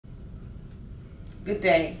Good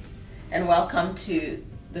day and welcome to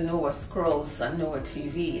the Noah Scrolls on Noah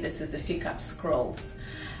TV. This is the FICAP Scrolls.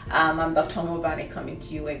 I'm Dr. Mobani coming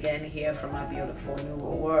to you again here from our beautiful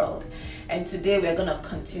Noah world. And today we're going to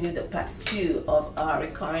continue the part 2 of our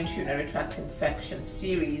recurrent urinary tract infection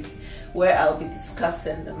series, where I'll be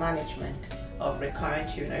discussing the management of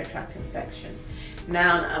recurrent urinary tract infection.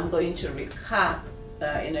 Now I'm going to recap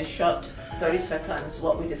in a short 30 seconds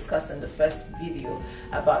what we discussed in the first video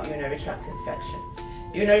about urinary tract infection.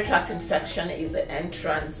 Urinary tract infection is the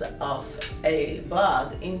entrance of a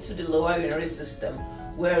bug into the lower urinary system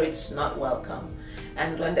where it's not welcome.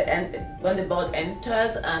 And when the bug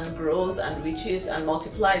enters and grows and reaches and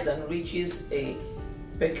multiplies and reaches a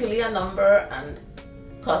peculiar number and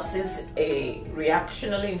causes a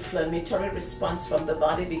reactionally inflammatory response from the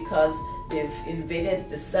body because they've invaded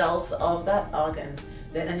the cells of that organ,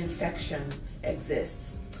 then an infection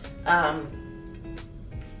exists.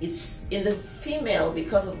 It's in the female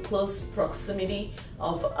because of close proximity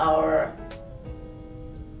of our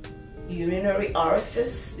urinary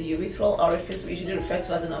orifice, the urethral orifice we usually refer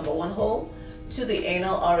to as the number 1 hole, to the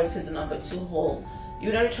anal orifice, the number 2 hole.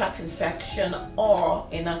 Urinary tract infection or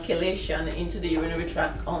inoculation into the urinary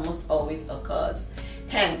tract almost always occurs.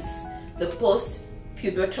 Hence, the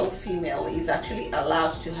post-pubertal female is actually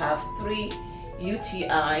allowed to have 3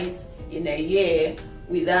 UTIs in a year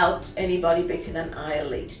without anybody batting an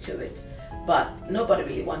eyelid to it. But nobody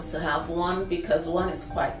really wants to have one because one is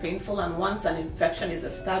quite painful, and once an infection is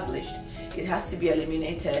established, it has to be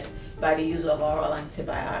eliminated by the use of oral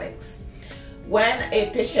antibiotics. When a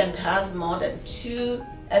patient has more than 2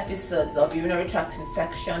 episodes of urinary tract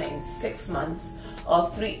infection in 6 months or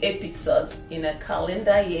 3 episodes in a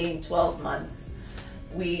calendar year in 12 months,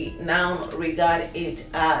 we now regard it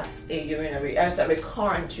as a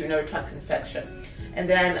recurrent urinary tract infection. And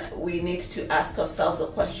then we need to ask ourselves a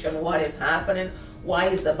question: what is happening? Why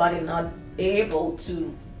is the body not able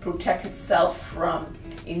to protect itself from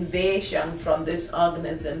invasion from these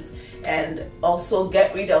organisms and also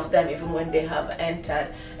get rid of them even when they have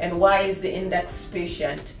entered? And why is the index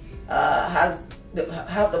patient have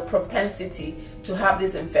the propensity to have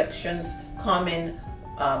these infections coming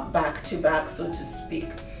back to back, so to speak?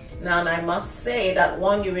 Now, I must say that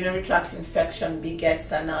one urinary tract infection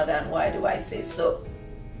begets another. And why do I say so?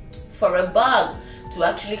 For a bug to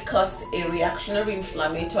actually cause a reactionary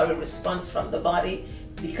inflammatory response from the body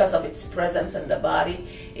because of its presence in the body,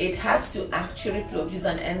 it has to actually produce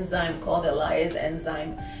an enzyme called a lyase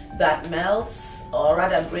enzyme that melts, or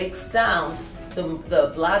rather breaks down,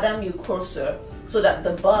 the bladder mucosa, so that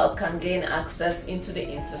the bug can gain access into the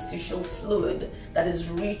interstitial fluid that is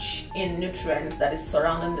rich in nutrients that is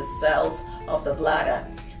surrounding the cells of the bladder.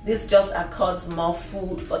 This just accords more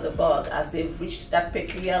food for the bug as they've reached that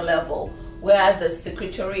peculiar level where the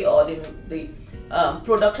secretory or the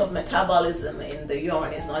product of metabolism in the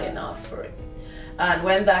urine is not enough for it. And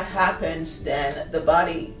when that happens, then the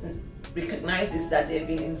body recognizes that they've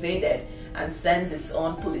been invaded and sends its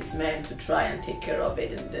own policemen to try and take care of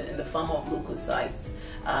it in the form of leukocytes.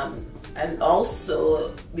 And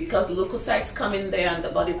also, because leukocytes come in there and the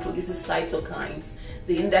body produces cytokines,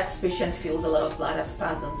 the index patient feels a lot of bladder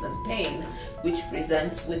spasms and pain, which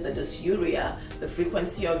presents with the dysuria, the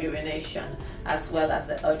frequency of urination, as well as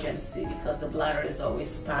the urgency, because the bladder is always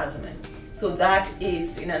spasming. So that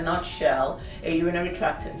is, in a nutshell, a urinary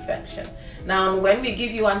tract infection. Now, when we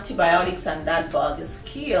give you antibiotics and that bug is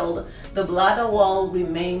killed, the bladder wall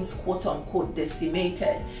remains quote-unquote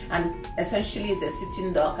decimated and essentially is a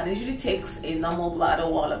sitting duck, and it usually takes a normal bladder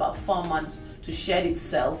wall about 4 months to shed its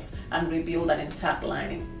cells and rebuild an intact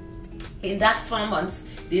lining. In that 4 months,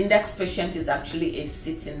 the index patient is actually a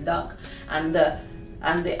sitting duck, and the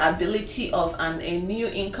ability of a new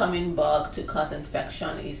incoming bug to cause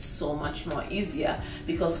infection is so much more easier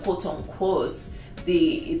because, quote unquote,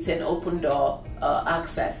 it's an open door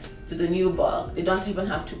access to the new bug. They don't even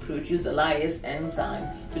have to produce the lyase enzyme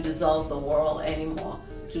to dissolve the wall anymore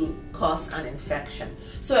to cause an infection.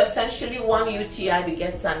 So essentially, one UTI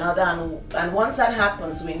begets another, and once that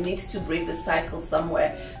happens, we need to break the cycle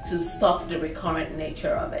somewhere to stop the recurrent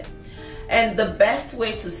nature of it. And the best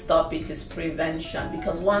way to stop it is prevention,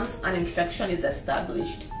 because once an infection is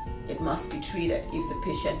established, it must be treated if the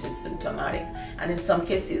patient is symptomatic, and in some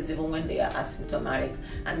cases even when they are asymptomatic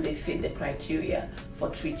and they fit the criteria for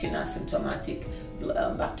treating asymptomatic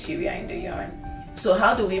bacteria in the urine. So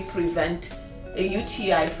how do we prevent a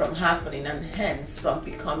UTI from happening and hence from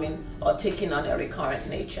becoming or taking on a recurrent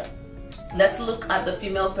nature? Let's look at the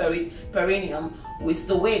female perineum with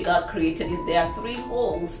the way God created it. There are 3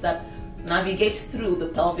 holes that navigate through the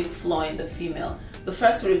pelvic floor in the female. The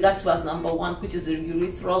first we regard to as number 1, which is the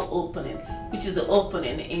urethral opening, which is the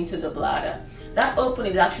opening into the bladder. That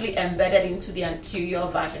opening is actually embedded into the anterior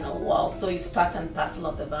vaginal wall, so it's part and parcel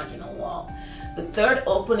of the vaginal wall. The third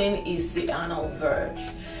opening is the anal verge.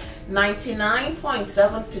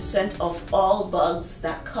 99.7% of all bugs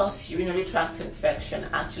that cause urinary tract infection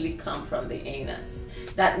actually come from the anus.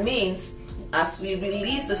 That means as we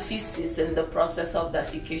release the feces in the process of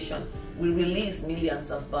defecation, we release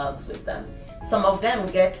millions of bugs with them. Some of them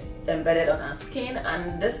get embedded on our skin,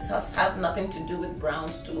 and this has have nothing to do with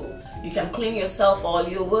brown stool. You can clean yourself all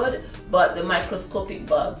you would, but the microscopic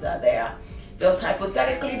bugs are there. Just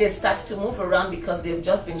hypothetically, they start to move around because they've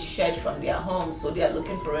just been shed from their home, so they are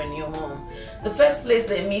looking for a new home. The first place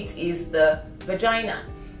they meet is the vagina.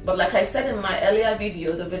 But like I said in my earlier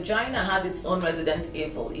video, the vagina has its own resident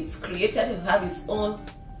evil. It's created to have its own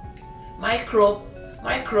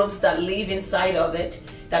microbes that live inside of it,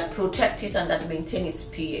 that protect it and that maintain its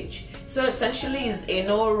pH. So essentially it's a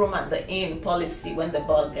no room at the inn policy when the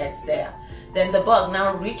bug gets there. Then the bug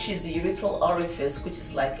now reaches the urethral orifice, which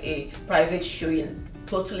is like a private showing,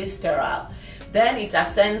 totally sterile. Then it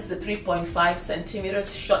ascends the 3.5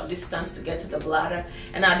 centimeters short distance to get to the bladder,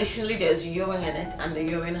 and additionally there's urine in it, and the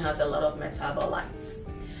urine has a lot of metabolites.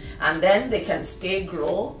 And then they can stay,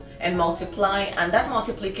 grow, and multiply, and that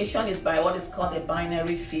multiplication is by what is called a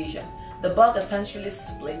binary fission. The bug essentially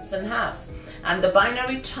splits in half, and the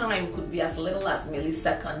binary time could be as little as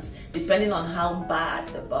milliseconds depending on how bad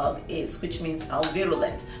the bug is, which means how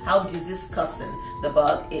virulent, how disease-causing the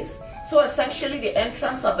bug is. So essentially the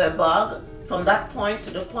entrance of a bug from that point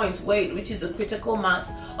to the point where it reaches a critical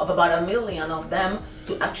mass of about 1 million of them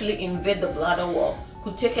to actually invade the bladder wall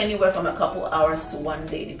could take anywhere from a couple hours to 1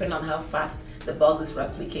 day, depending on how fast the bug is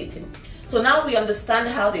replicating. So now we understand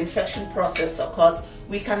how the infection process occurs.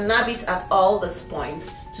 We can nab it at all these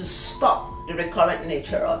points to stop the recurrent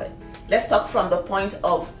nature of it. Let's talk from the point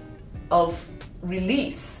of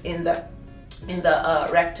release in the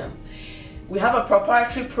rectum. We have a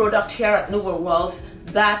proprietary product here at New World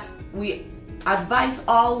that we advise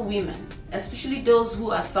all women, especially those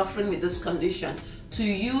who are suffering with this condition, to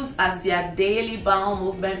use as their daily bowel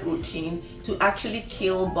movement routine to actually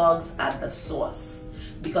kill bugs at the source.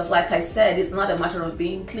 Because like I said, it's not a matter of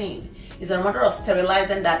being clean. It's a matter of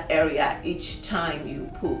sterilizing that area each time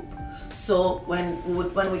you poop. So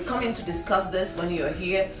when we come in to discuss this, when you're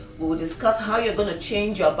here, we will discuss how you're going to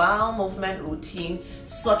change your bowel movement routine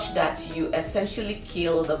such that you essentially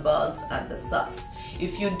kill the bugs at the source.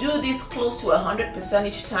 If you do this close to 100%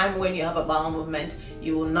 each time when you have a bowel movement,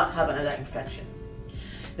 you will not have another infection.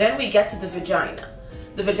 Then we get to the vagina.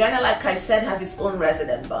 The vagina, like I said, has its own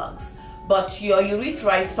resident bugs. But your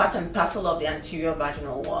urethra is part and parcel of the anterior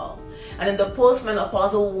vaginal wall. And in the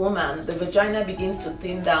postmenopausal woman, the vagina begins to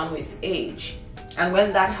thin down with age. And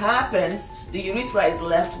when that happens, the urethra is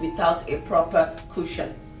left without a proper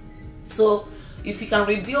cushion. So if you can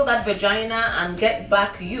rebuild that vagina and get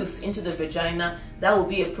back youth into the vagina, that will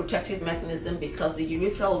be a protective mechanism because the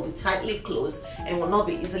urethra will be tightly closed and will not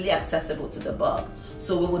be easily accessible to the bug.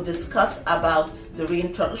 So we will discuss about the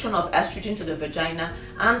reintroduction of estrogen to the vagina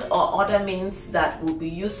and or other means that will be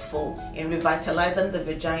useful in revitalizing the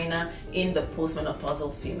vagina in the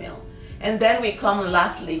postmenopausal female. And then we come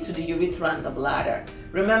lastly to the urethra and the bladder.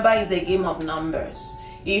 Remember, it's a game of numbers.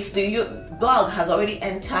 If the bug has already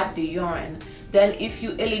entered the urine, then if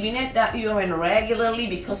you eliminate that urine regularly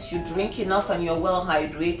because you drink enough and you're well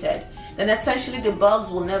hydrated, then essentially the bugs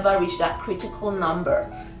will never reach that critical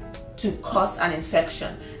number to cause an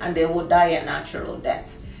infection and they will die a natural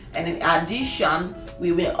death. And in addition,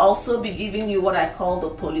 we will also be giving you what I call the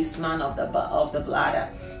policeman of the bladder,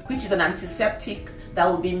 which is an antiseptic that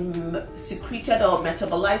will be secreted or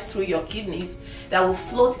metabolized through your kidneys that will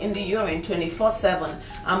float in the urine 24/7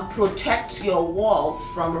 and protect your walls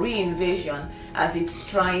from reinvasion as it's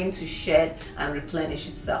trying to shed and replenish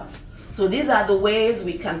itself. So these are the ways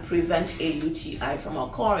we can prevent a UTI from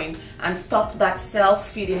occurring and stop that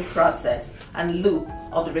self-feeding process and loop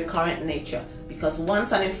of the recurrent nature, because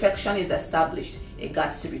once an infection is established, it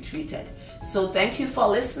got to be treated. So thank you for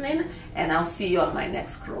listening, and I'll see you on my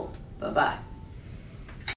next scroll. Bye-bye.